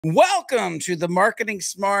Welcome to the Marketing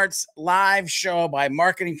Smarts live show by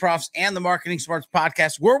MarketingProfs and the Marketing Smarts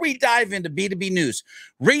podcast, where we dive into B2B news,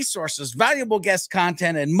 resources, valuable guest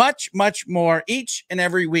content, and much, much more each and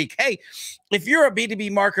every week. Hey, if you're a B2B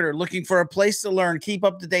marketer looking for a place to learn, keep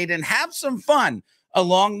up to date, and have some fun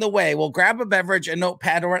along the way, well, grab a beverage, a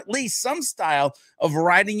notepad, or at least some style of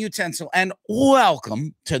writing utensil, and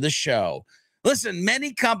welcome to the show. Listen,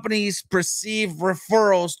 many companies perceive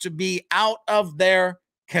referrals to be out of their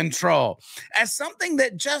control as something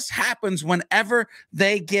that just happens whenever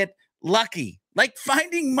they get lucky, like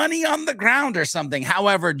finding money on the ground or something.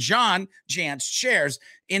 However, Jantsch shares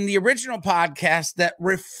in the original podcast that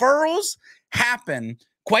referrals happen,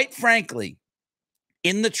 quite frankly,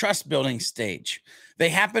 in the trust building stage. They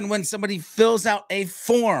happen when somebody fills out a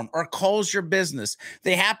form or calls your business.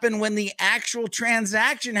 They happen when the actual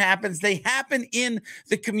transaction happens. They happen in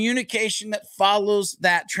the communication that follows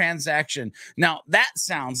that transaction. Now, that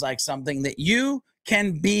sounds like something that you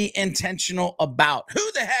can be intentional about.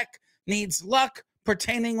 Who the heck needs luck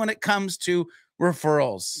pertaining when it comes to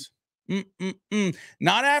referrals?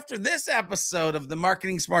 Not after this episode of the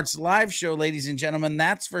Marketing Smarts live show, ladies and gentlemen,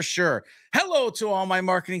 that's for sure. Hello to all my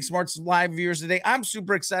Marketing Smarts live viewers today. I'm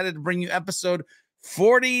super excited to bring you episode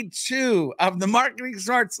 42 of the Marketing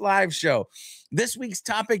Smarts live show. This week's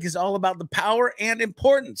topic is all about the power and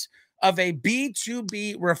importance of a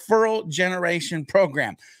B2B referral generation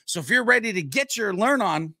program. So if you're ready to get your learn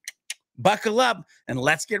on, buckle up and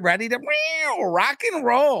let's get ready to rock and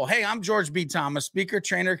roll. Hey, I'm George B. Thomas, speaker,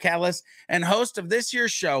 trainer, catalyst, and host of this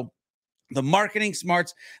year's show, the Marketing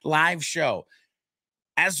Smarts live show,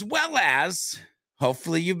 as well as,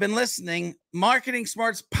 hopefully you've been listening, Marketing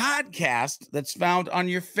Smarts podcast that's found on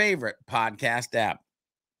your favorite podcast app.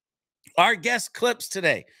 Our guest clips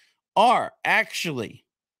today are actually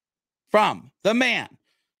from the man,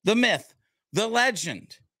 the myth, the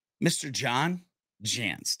legend, Mr. Jantsch.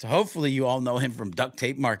 Hopefully you all know him from Duct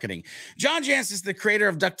Tape Marketing. Jantsch is the creator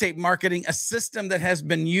of Duct Tape Marketing, a system that has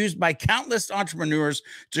been used by countless entrepreneurs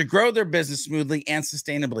to grow their business smoothly and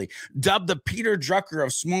sustainably. Dubbed the Peter Drucker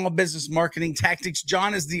of small business marketing tactics,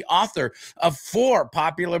 John is the author of 4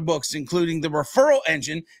 popular books, including The Referral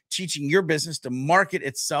Engine, teaching your business to market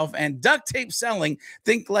itself, and Duct Tape Selling,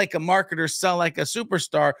 Think Like a Marketer, Sell Like a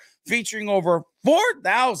Superstar, featuring over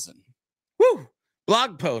 4,000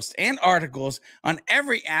 blog posts and articles on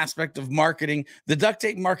every aspect of marketing. The Duct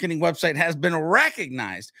Tape Marketing website has been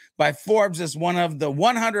recognized by Forbes as one of the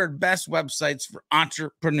 100 best websites for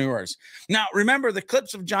entrepreneurs. Now, remember, the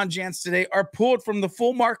clips of John Jantsch today are pulled from the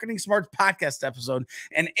full Marketing Smarts podcast episode.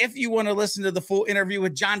 And if you want to listen to the full interview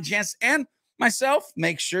with John Jantsch and myself,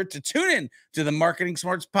 make sure to tune in to the Marketing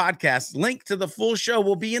Smarts podcast. Link to the full show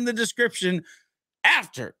will be in the description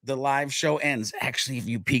after the live show ends. Actually, if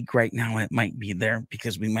you peek right now, it might be there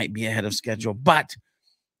because we might be ahead of schedule, but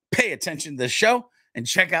pay attention to the show and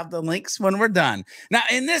check out the links when we're done. Now,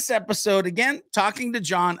 in this episode, again, talking to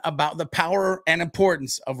John about the power and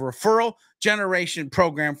importance of referral generation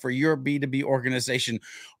program for your B2B organization.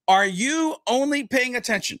 Are you only paying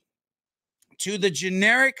attention to the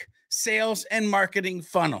generic sales and marketing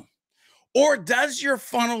funnel? Or does your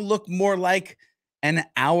funnel look more like an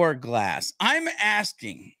hourglass? I'm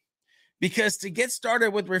asking because to get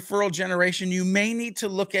started with referral generation, you may need to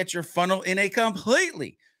look at your funnel in a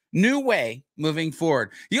completely new way moving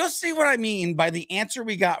forward. You'll see what I mean by the answer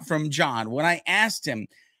we got from John when I asked him,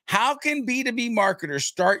 how can B2B marketers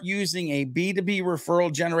start using a B2B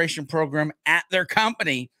referral generation program at their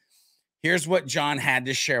company? Here's what John had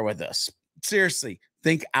to share with us. Seriously,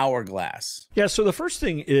 think hourglass. Yeah, so the first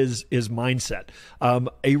thing is mindset.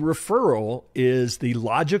 A referral is the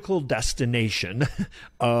logical destination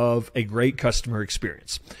of a great customer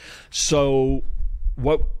experience. So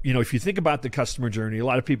if you think about the customer journey, a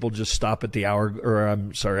lot of people just stop at the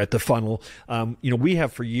at the funnel. We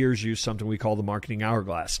have for years used something we call the marketing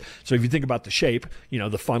hourglass. So if you think about the shape,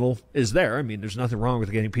 the funnel is there. I mean, there's nothing wrong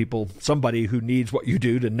with getting somebody who needs what you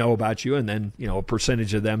do to know about you, and then, a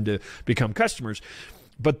percentage of them to become customers.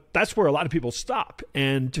 But that's where a lot of people stop.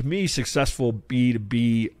 And to me, successful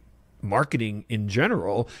B2B marketing in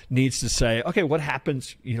general needs to say, okay, what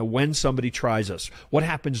happens, when somebody tries us? What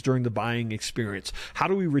happens during the buying experience? How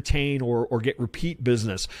do we retain or get repeat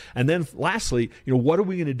business? And then lastly, what are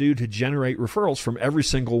we going to do to generate referrals from every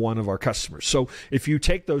single one of our customers? So if you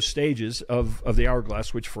take those stages of the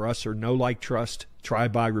hourglass, which for us are know, like, trust, try,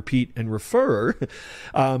 buy, repeat, and refer,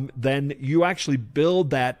 then you actually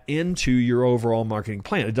build that into your overall marketing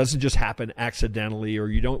plan. It doesn't just happen accidentally, or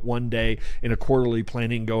you don't one day in a quarterly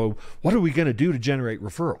planning go, what are we going to do to generate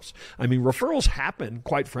referrals? I mean, referrals happen,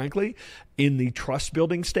 quite frankly, in the trust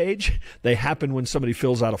building stage. They happen when somebody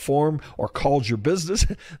fills out a form or calls your business.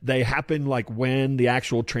 They happen like when the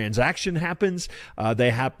actual transaction happens. They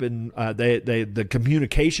happen, the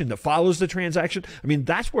communication that follows the transaction. I mean,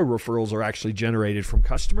 that's where referrals are actually generated from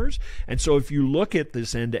customers. And so if you look at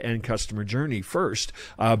this end-to-end customer journey first,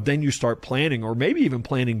 then you start planning, or maybe even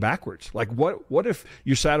planning backwards. Like what if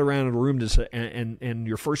you sat around in a room and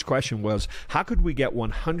your first question was, how could we get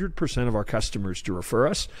 100% of our customers to refer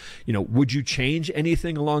us? Would you change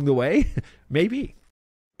anything along the way? Maybe.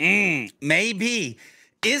 Maybe.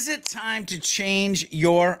 Is it time to change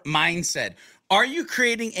your mindset? Are you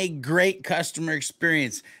creating a great customer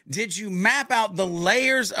experience? Did you map out the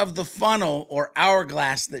layers of the funnel or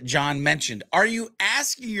hourglass that John mentioned? Are you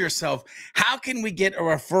asking yourself, how can we get a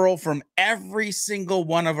referral from every single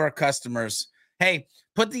one of our customers? Hey,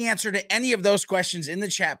 put the answer to any of those questions in the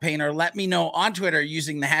chat pane, or let me know on Twitter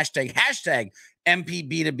using the hashtag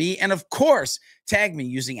MPB2B. And of course, tag me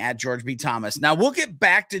using @GeorgeB.Thomas. Now we'll get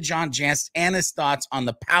back to John Jantsch and his thoughts on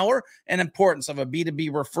the power and importance of a B2B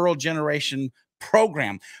referral generation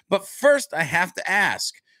program. But first, I have to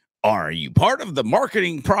ask, are you part of the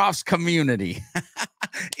MarketingProfs community?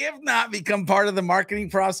 If not, become part of the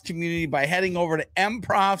MarketingProfs community by heading over to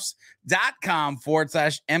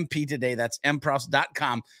mprofs.com/MP today. That's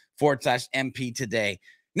mprofs.com/MP today.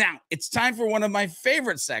 Now, it's time for one of my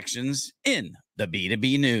favorite sections in the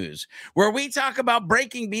B2B News, where we talk about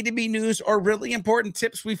breaking B2B news or really important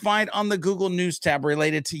tips we find on the Google News tab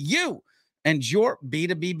related to you and your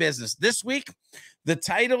B2B business. This week, the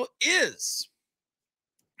title is,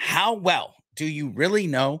 How Well Do You Really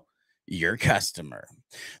Know Your Customer?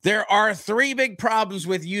 There are 3 big problems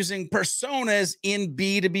with using personas in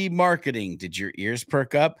B2B marketing. Did your ears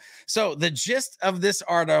perk up? So the gist of this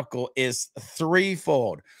article is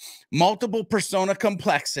threefold. Multiple persona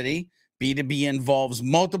complexity. B2B involves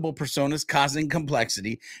multiple personas causing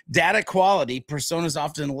complexity. Data quality. Personas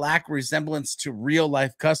often lack resemblance to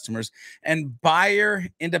real-life customers. And buyer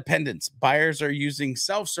independence. Buyers are using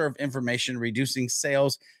self-serve information, reducing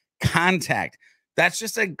sales contact. That's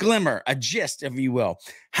just a glimmer, a gist, if you will.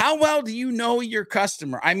 How well do you know your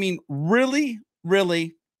customer? I mean, really,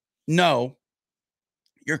 really know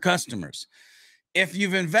your customers. If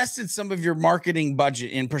you've invested some of your marketing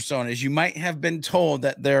budget in personas, you might have been told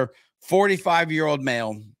that they're 45-year-old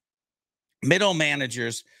male, middle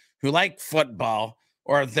managers who like football,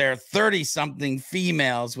 or they're 30-something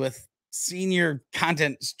females with senior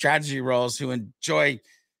content strategy roles who enjoy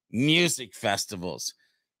music festivals.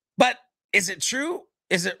 But is it true?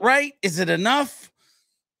 Is it right? Is it enough?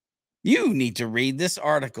 You need to read this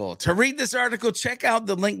article. To read this article, check out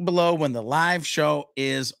the link below when the live show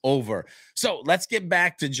is over. So let's get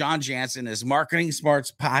back to John Jantsch and his Marketing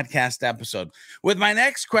Smarts podcast episode. With my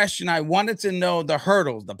next question, I wanted to know the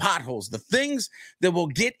hurdles, the potholes, the things that will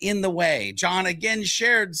get in the way. John again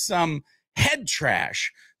shared some head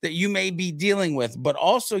trash that you may be dealing with, but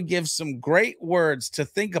also gives some great words to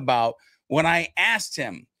think about when I asked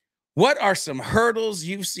him, what are some hurdles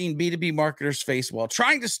you've seen B2B marketers face while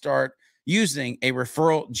trying to start using a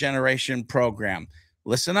referral generation program?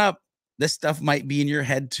 Listen up. This stuff might be in your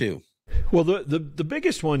head too. Well, the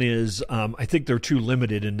biggest one is I think they're too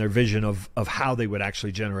limited in their vision of how they would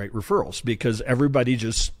actually generate referrals, because everybody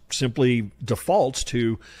just simply defaults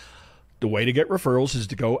to the way to get referrals is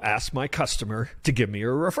to go ask my customer to give me a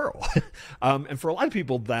referral. And for a lot of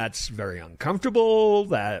people, that's very uncomfortable.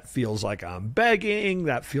 That feels like I'm begging.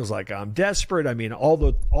 That feels like I'm desperate. I mean, all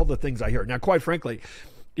the things I hear. Now, quite frankly,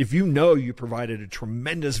 if you know you provided a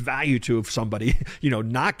tremendous value to somebody,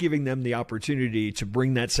 not giving them the opportunity to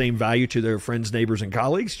bring that same value to their friends, neighbors, and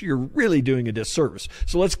colleagues, you're really doing a disservice.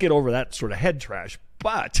 So let's get over that sort of head trash.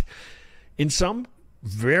 But in some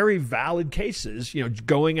very valid cases,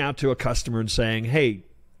 going out to a customer and saying, hey,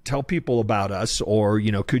 tell people about us, or,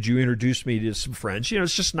 could you introduce me to some friends?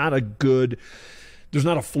 It's just not there's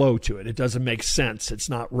not a flow to it. It doesn't make sense. It's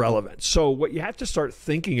not relevant. So what you have to start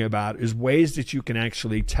thinking about is ways that you can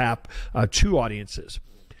actually tap 2 audiences.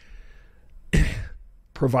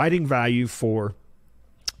 Providing value for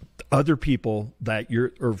other people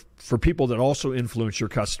or for people that also influence your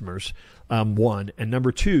customers, one, and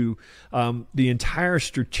number two, the entire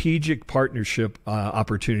strategic partnership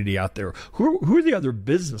opportunity out there. Who are the other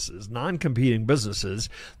businesses, non-competing businesses,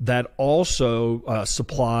 that also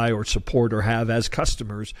supply or support or have as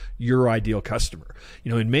customers your ideal customer?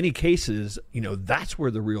 In many cases, that's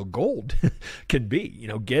where the real gold can be.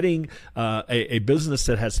 Getting a business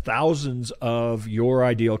that has thousands of your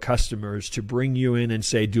ideal customers to bring you in and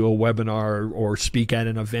say, do a webinar or speak at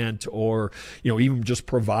an event, or even just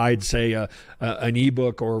provide, say, an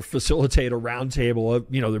ebook or facilitate a roundtable.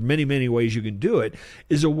 There are many ways you can do it.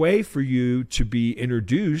 Is a way for you to be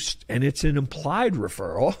introduced, and it's an implied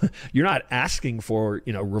referral. You're not asking for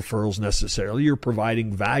referrals necessarily. You're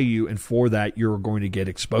providing value, and for that you're going to get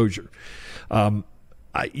exposure.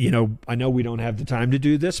 I know we don't have the time to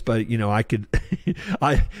do this, but I could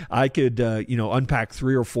I could unpack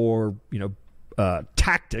 3 or 4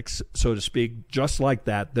 tactics, so to speak, just like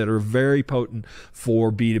that are very potent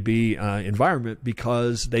for B2B environment,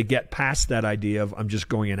 because they get past that idea of I'm just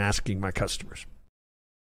going and asking my customers.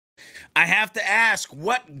 I have to ask,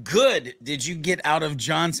 what good did you get out of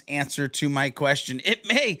John's answer to my question? It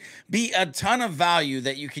may be a ton of value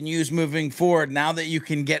that you can use moving forward now that you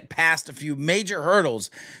can get past a few major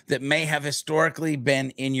hurdles that may have historically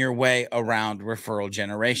been in your way around referral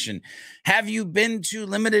generation. Have you been too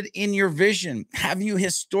limited in your vision? Have you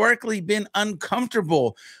historically been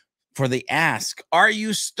uncomfortable for the ask? Are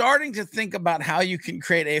you starting to think about how you can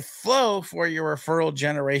create a flow for your referral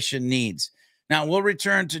generation needs? Now, we'll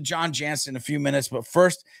return to John Jantsch in a few minutes, but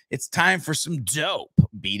first, it's time for some dope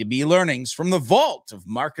B2B learnings from the vault of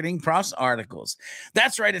MarketingProfs articles.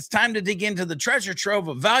 That's right, it's time to dig into the treasure trove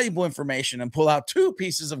of valuable information and pull out 2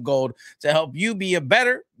 pieces of gold to help you be a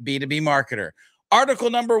better B2B marketer. Article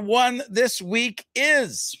number 1 this week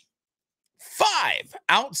is 5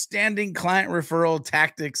 outstanding client referral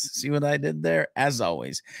tactics. See what I did there? As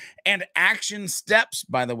always. And action steps,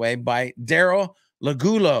 by the way, by Daryl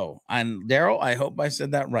Lagulo. And Daryl, I hope I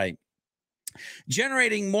said that right.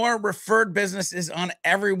 Generating more referred business is on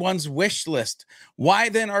everyone's wish list. Why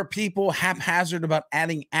then are people haphazard about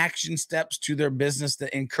adding action steps to their business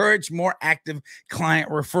that encourage more active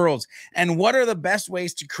client referrals? And what are the best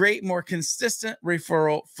ways to create more consistent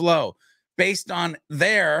referral flow? Based on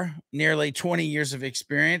their nearly 20 years of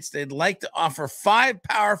experience, they'd like to offer 5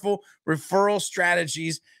 powerful referral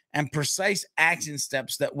strategies and precise action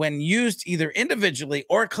steps that, when used either individually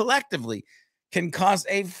or collectively, can cause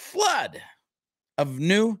a flood of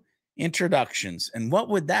new introductions. And what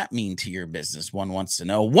would that mean to your business? One wants to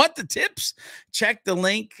know. What the tips? Check the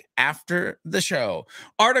link after the show.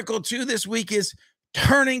 Article 2 this week is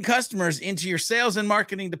Turning Customers into Your Sales and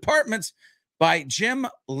Marketing Departments by Jim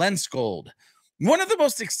Lenskold. One of the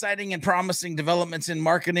most exciting and promising developments in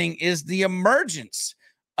marketing is the emergence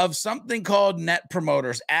of something called net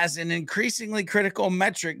promoters as an increasingly critical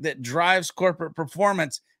metric that drives corporate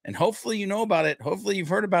performance. And hopefully you know about it. Hopefully you've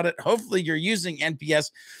heard about it. Hopefully you're using NPS.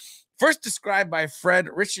 First described by Fred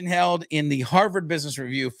Richenheld in the Harvard Business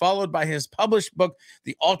Review, followed by his published book,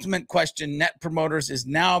 The Ultimate Question, Net Promoters is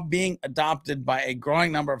now being adopted by a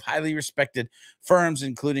growing number of highly respected firms,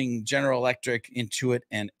 including General Electric, Intuit,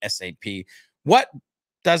 and SAP. What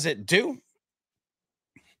does it do?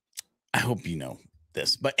 I hope you know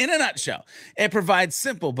this, but in a nutshell, it provides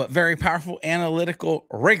simple but very powerful analytical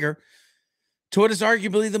rigor to what is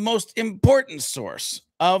arguably the most important source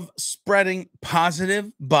of spreading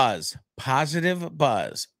positive buzz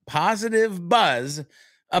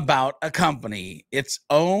about a company, its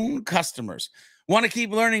own customers. Want to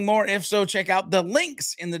keep learning more? If so, check out the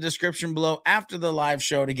links in the description below after the live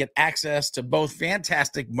show to get access to both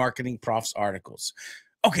fantastic MarketingProfs articles.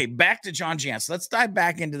 Okay, back to John Jantsch. Let's dive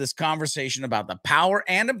back into this conversation about the power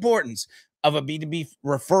and importance of a B2B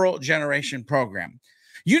referral generation program.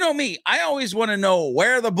 You know me, I always want to know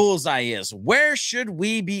where the bullseye is. Where should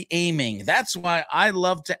we be aiming? That's why I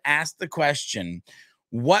love to ask the question,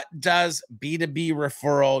 what does B2B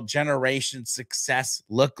referral generation success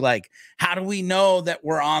look like? How do we know that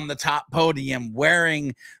we're on the top podium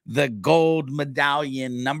wearing the gold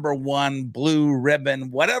medallion, #1 blue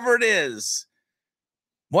ribbon, whatever it is?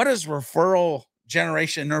 What is referral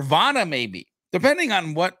generation nirvana, maybe, depending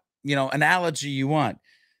on what, analogy you want?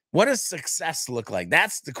 What does success look like?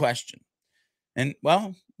 That's the question. And,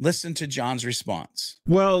 well, listen to John's response.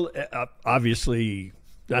 Well, obviously,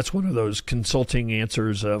 that's one of those consulting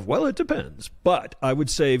answers of, well, it depends. But I would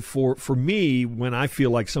say for me, when I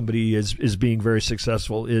feel like somebody is being very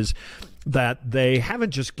successful, is that they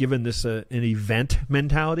haven't just given this an event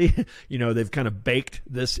mentality. They've kind of baked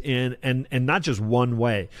this in, and not just one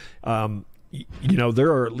way.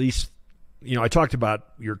 There are at least I talked about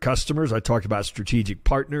your customers. I talked about strategic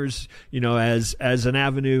partners, as an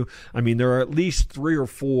avenue. I mean, there are at least 3 or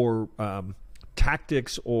 4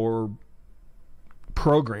 tactics or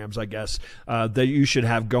programs, I guess, that you should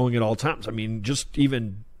have going at all times. I mean, just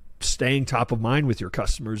even staying top of mind with your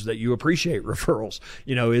customers that you appreciate referrals,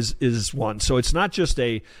 is one. So it's not just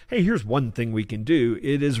hey, here's one thing we can do.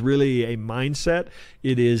 It is really a mindset.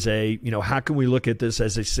 It is how can we look at this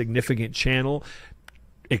as a significant channel?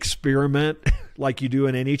 Experiment like you do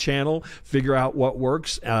in any channel, figure out what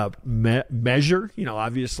works, measure,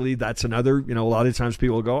 obviously that's another, a lot of times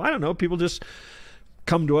people go, I don't know, people just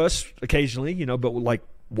come to us occasionally, but like,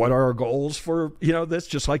 what are our goals for, this,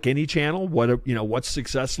 just like any channel? What's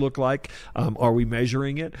success look like? Are we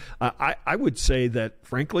measuring it? I would say that,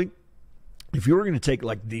 frankly, if you were going to take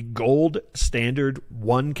like the gold standard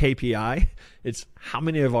one KPI, it's how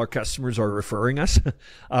many of our customers are referring us,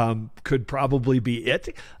 could probably be it.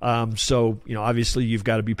 So, obviously you've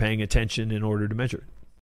got to be paying attention in order to measure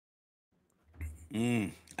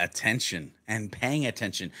it. Attention and paying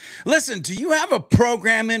attention. Listen, do you have a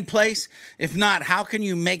program in place? If not, how can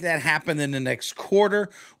you make that happen in the next quarter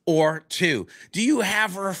or 2? Do you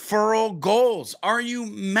have referral goals? Are you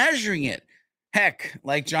measuring it? Heck,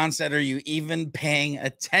 like John said, are you even paying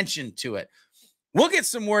attention to it? We'll get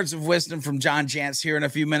some words of wisdom from John Jantsch here in a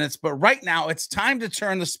few minutes, but right now it's time to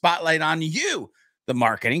turn the spotlight on you, the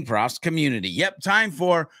Marketing Profs community. Yep, time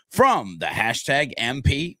for From the hashtag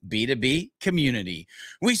MP B2B community.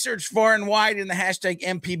 We search far and wide in the hashtag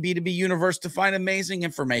MP B2B universe to find amazing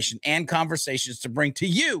information and conversations to bring to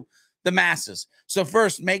you, the masses. So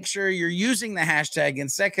first, make sure you're using the hashtag,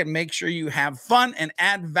 and second, make sure you have fun and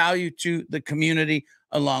add value to the community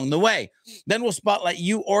along the way. Then we'll spotlight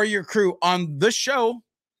you or your crew on the show.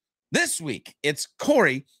 This week, it's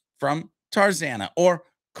Corey from Tarzana, or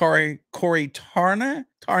Corey Tarne.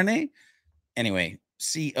 Anyway,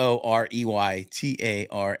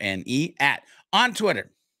 CoreyTarne on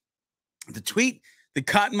Twitter. The tweet that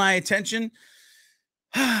caught my attention,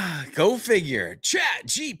 go figure,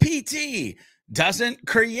 ChatGPT doesn't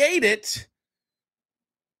create it,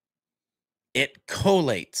 it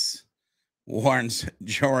collates, warns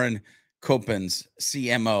Joran Kopens,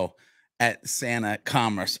 CMO at Sana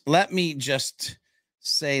Commerce. Let me just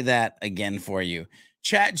say that again for you.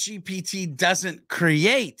 ChatGPT doesn't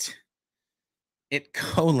create, it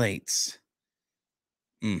collates.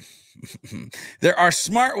 There are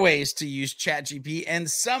smart ways to use ChatGPT and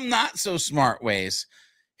some not so smart ways.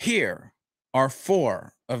 Here are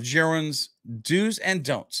 4 of Joran's do's and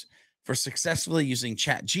don'ts for successfully using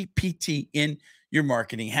ChatGPT in your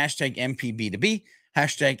marketing. Hashtag MPB2B,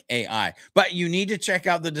 hashtag AI. But you need to check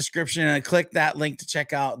out the description and click that link to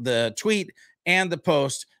check out the tweet and the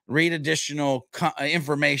post, read additional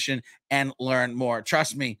information, and learn more.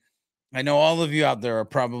 Trust me, I know all of you out there are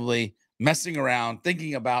probably messing around,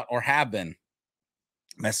 thinking about, or have been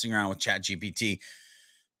messing around with ChatGPT.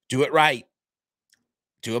 Do it right.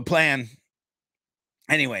 Do a plan.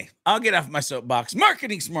 Anyway, I'll get off my soapbox.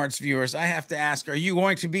 Marketing Smarts viewers, I have to ask, are you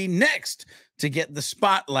going to be next to get the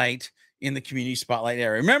spotlight in the community spotlight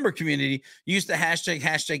area? Remember, community, use the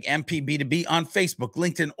hashtag MPB2B on Facebook,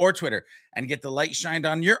 LinkedIn, or Twitter, and get the light shined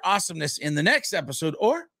on your awesomeness in the next episode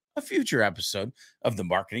or a future episode of the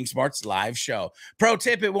Marketing Smarts live show. Pro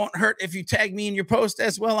tip, it won't hurt if you tag me in your post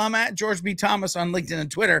as well. I'm at George B. Thomas on LinkedIn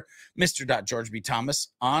and Twitter, Mr. George B. Thomas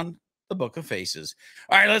on the Book of Faces.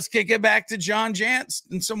 All right, let's kick it back to John Jantsch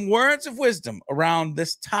and some words of wisdom around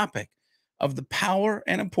this topic of the power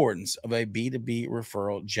and importance of a B2B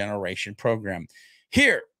referral generation program.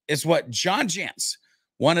 Here is what John Jantsch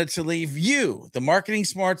wanted to leave you, the Marketing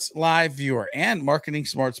Smarts live viewer and Marketing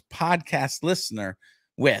Smarts podcast listener,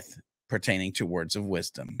 with pertaining to words of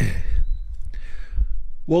wisdom.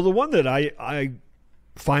 Well, the one that I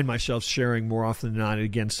find myself sharing more often than not,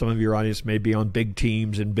 again, some of your audience may be on big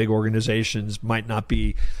teams and big organizations, might not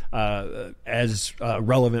be as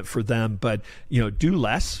relevant for them, but do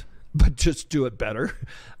less, but just do it better.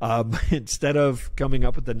 Instead of coming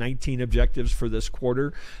up with the 19 objectives for this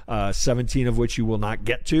quarter, 17 of which you will not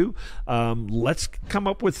get to, let's come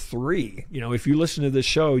up with 3. If you listen to this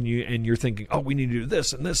show and you're thinking, oh, we need to do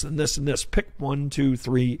this and this and this and this, pick 1, 2,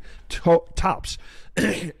 3 tops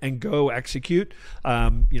and go execute.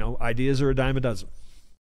 Ideas are a dime a dozen.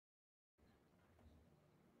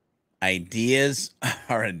 Ideas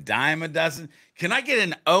are a dime a dozen. Can I get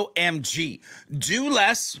an OMG? Do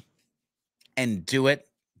less and do it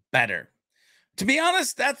better. To be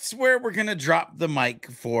honest, that's where we're going to drop the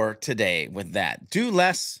mic for today with that. Do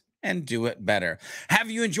less and do it better.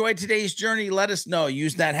 Have you enjoyed today's journey? Let us know.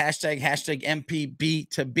 Use that hashtag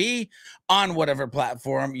MPB2B on whatever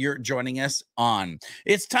platform you're joining us on.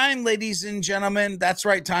 It's time, ladies and gentlemen. That's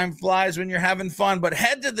right. Time flies when you're having fun, but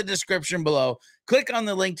head to the description below. Click on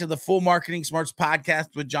the link to the full Marketing Smarts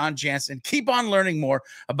podcast with Jantsch and keep on learning more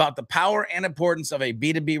about the power and importance of a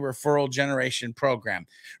B2B referral generation program.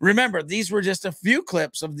 Remember, these were just a few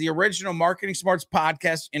clips of the original Marketing Smarts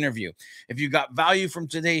podcast interview. If you got value from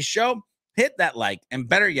today's show, hit that like, and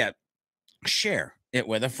better yet, share it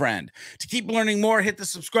with a friend. To keep learning more, hit the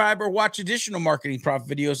subscribe or watch additional Marketing Prof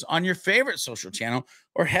videos on your favorite social channel,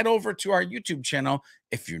 or head over to our YouTube channel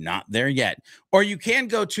if you're not there yet. Or you can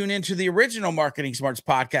go tune into the original Marketing Smarts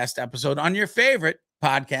podcast episode on your favorite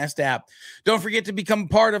podcast app. Don't forget to become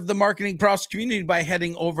part of the Marketing Profs community by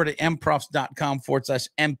heading over to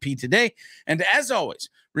mprofs.com/MP today. And as always,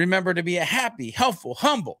 remember to be a happy, helpful,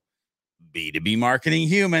 humble B2B marketing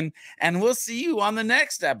human, and we'll see you on the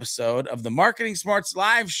next episode of the Marketing Smarts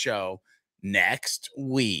live show next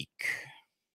week.